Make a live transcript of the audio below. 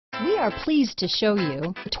We are pleased to show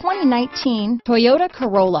you the 2019 Toyota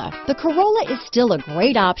Corolla. The Corolla is still a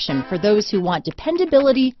great option for those who want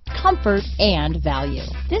dependability, comfort, and value.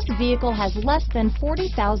 This vehicle has less than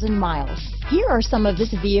 40,000 miles. Here are some of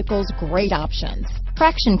this vehicle's great options: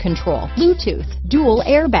 traction control, Bluetooth, dual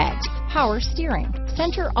airbags, power steering,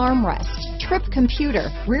 center armrest, trip computer,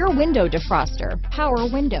 rear window defroster, power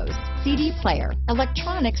windows, CD player,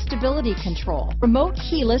 electronic stability control, remote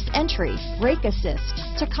keyless entry, brake assist,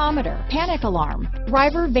 tachometer, panic alarm,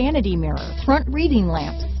 driver vanity mirror, front reading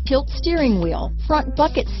lamps, tilt steering wheel, front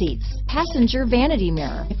bucket seats, passenger vanity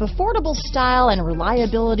mirror. If affordable style and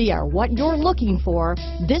reliability are what you're looking for,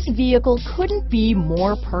 this vehicle couldn't be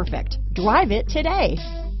more perfect. Drive it today.